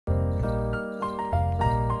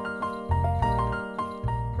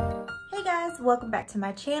welcome back to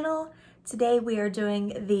my channel. Today we are doing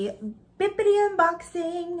the Bibbidi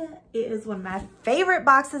unboxing. It is one of my favorite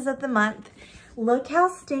boxes of the month. Look how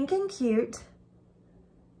stinking cute.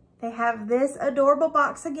 They have this adorable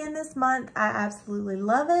box again this month. I absolutely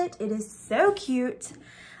love it. It is so cute.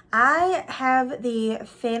 I have the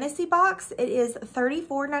fantasy box. It is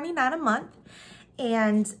 $34.99 a month,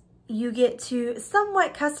 and you get to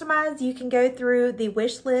somewhat customize. You can go through the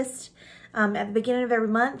wish list at the beginning of every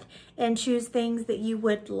month and choose things that you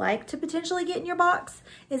would like to potentially get in your box.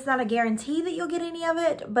 It's not a guarantee that you'll get any of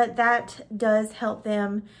it, but that does help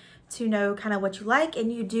them to know kind of what you like.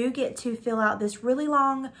 And you do get to fill out this really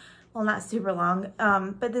long, well, not super long,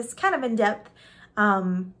 but this kind of in-depth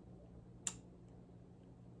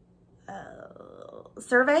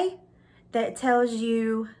survey that tells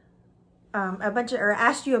you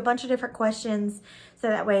asks you a bunch of different questions. So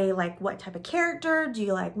that way, like, what type of character do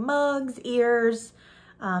you like? Mugs, ears,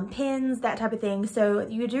 pins, that type of thing. So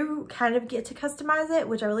you do kind of get to customize it,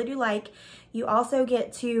 which I really do like. You also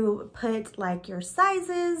get to put like your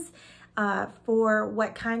sizes for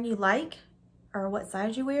what kind you like or what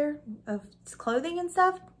size you wear of clothing and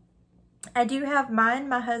stuff. I do have mine,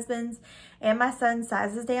 my husband's, and my son's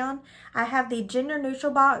sizes down. I have the gender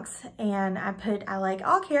neutral box, and I like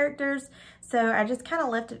all characters, so I just kind of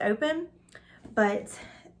left it open. But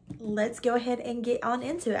let's go ahead and get on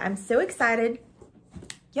into it. I'm so excited.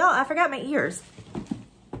 Y'all, I forgot my ears.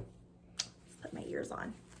 Let's put my ears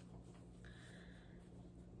on.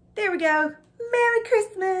 There we go. Merry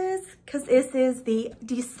Christmas, because this is the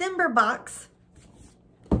December box.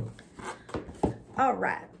 All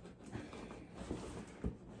right.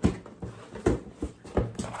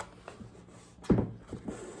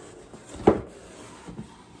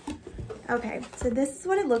 Okay, so this is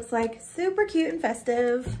what it looks like. Super cute and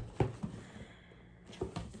festive.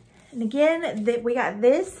 And again, we got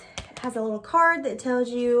this. It has a little card that tells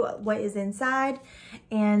you what is inside.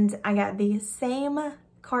 And I got the same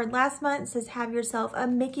card last month. It says, have yourself a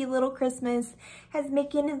Mickey little Christmas. Has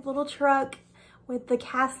Mickey in his little truck with the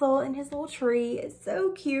castle and his little tree. It's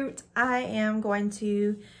so cute. I am going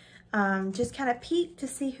to just kind of peek to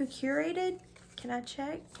see who curated. Can I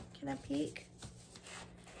check? Can I peek?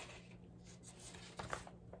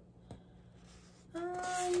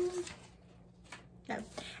 No,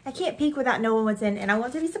 I can't peek without knowing what's in, and I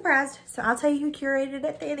want to be surprised, so I'll tell you who curated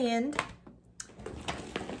at the end.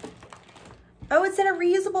 Oh, it's in a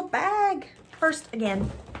reusable bag. First, again,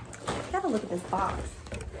 gotta look at this box.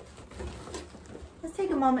 Let's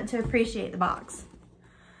take a moment to appreciate the box.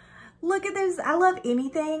 Look at this. I love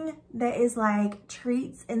anything that is like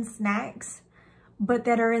treats and snacks, but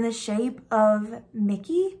that are in the shape of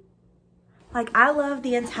Mickey. Like, I love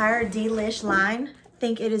the entire Delish line.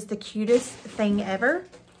 Think it is the cutest thing ever.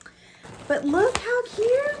 But look how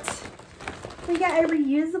cute. We got a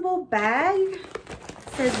reusable bag. It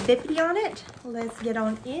says Bibbidi on it. Let's get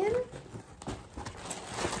on in.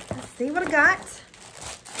 Let's see what I got.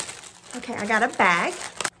 Okay, I got a bag.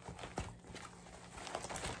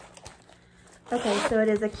 Okay, so it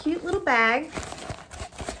is a cute little bag.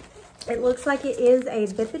 It looks like it is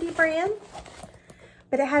a Bibbidi brand,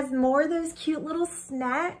 but it has more of those cute little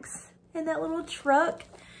snacks in that little truck.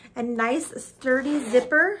 A nice sturdy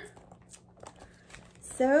zipper.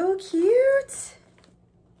 So cute.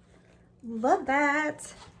 Love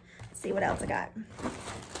that. Let's see what else I got.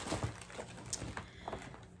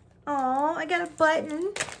 Oh, I got a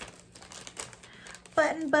button.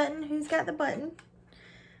 Button. Who's got the button?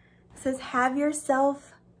 It says, have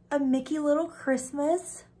yourself a Mickey little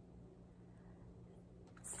Christmas.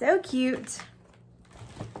 So cute.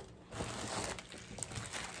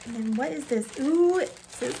 And then what is this? Ooh, it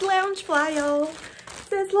says Loungefly, y'all. It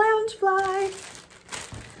says Loungefly.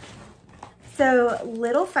 So,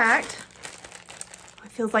 little fact.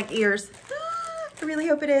 It feels like ears. I really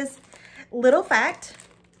hope it is. Little fact.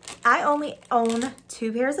 I only own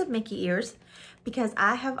 2 pairs of Mickey ears because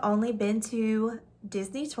I have only been to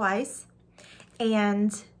Disney twice.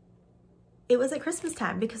 And it was at Christmas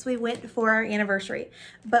time because we went for our anniversary.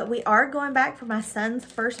 But we are going back for my son's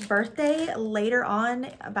first birthday later on,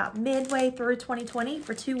 about midway through 2020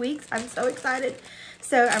 for 2 weeks. I'm so excited.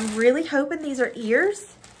 So I'm really hoping these are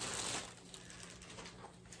ears.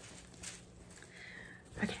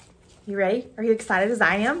 Okay, you ready? Are you excited as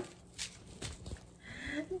I am?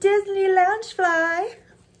 Disney Loungefly.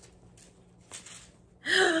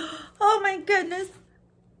 Oh my goodness.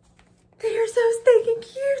 They are so stinking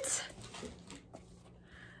cute.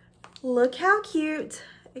 Look how cute.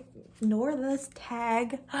 Ignore this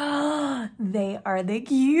tag. They are the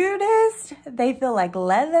cutest. They feel like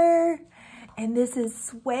leather. And this is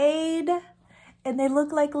suede. And they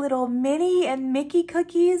look like little Minnie and Mickey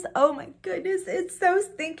cookies. Oh my goodness, it's so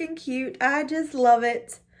stinking cute. I just love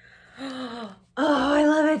it. Oh, I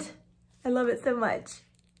love it. I love it so much.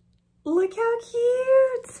 Look how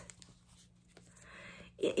cute.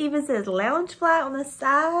 It even says Lounge Fly on the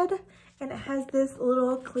side, and it has this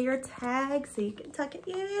little clear tag so you can tuck it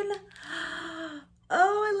in.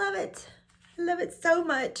 Oh, I love it. I love it so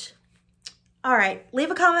much. All right,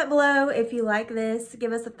 leave a comment below if you like this.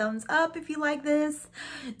 Give us a thumbs up if you like this.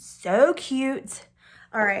 So cute.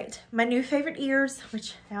 All right, my new favorite ears,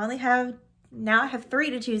 which I have 3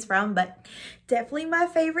 to choose from, but definitely my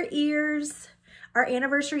favorite ears. Our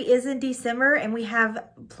anniversary is in December, and we have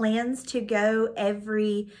plans to go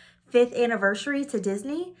every 5th anniversary to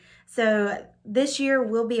Disney. So this year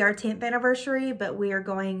will be our 10th anniversary, but we are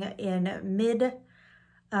going in mid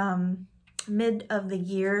of the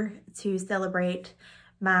year to celebrate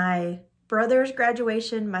my brother's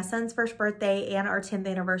graduation, my son's first birthday, and our 10th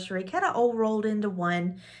anniversary, kind of all rolled into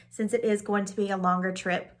one since it is going to be a longer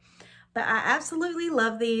trip. But I absolutely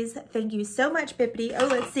love these. Thank you so much, Bibbidi. Oh,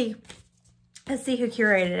 let's see. Let's see who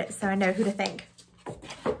curated it so I know who to thank.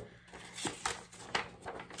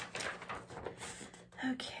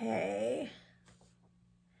 Okay.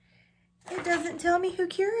 It doesn't tell me who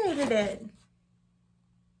curated it.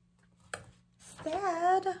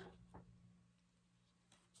 Sad.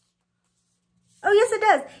 Oh, yes, it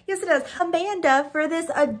does. Yes, it does. Amanda for this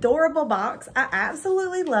adorable box. I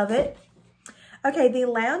absolutely love it. Okay, the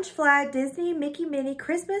Lounge Fly Disney Mickey Minnie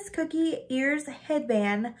Christmas Cookie Ears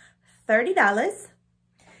Headband, $30.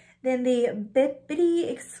 Then the Bibbidi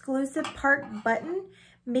Exclusive Park Button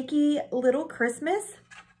Mickey Little Christmas.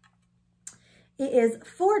 It is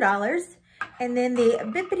 $4. And then the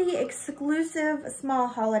Bibbidi Exclusive Small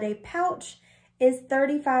Holiday Pouch is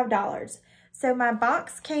 $35. So my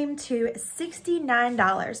box came to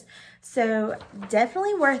 $69. So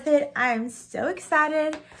definitely worth it. I am so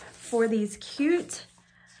excited for these cute,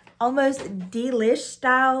 almost delish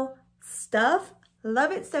style stuff.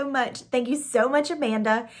 Love it so much. Thank you so much,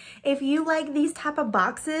 Amanda. If you like these type of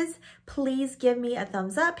boxes, please give me a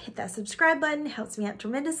thumbs up. Hit that subscribe button. It helps me out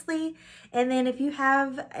tremendously. And then if you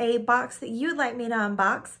have a box that you'd like me to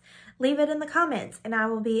unbox, leave it in the comments and I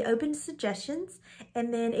will be open to suggestions.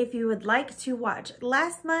 And then if you would like to watch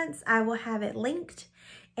last month's, I will have it linked.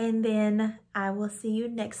 And then I will see you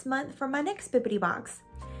next month for my next Bibbidi box.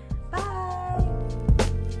 Bye.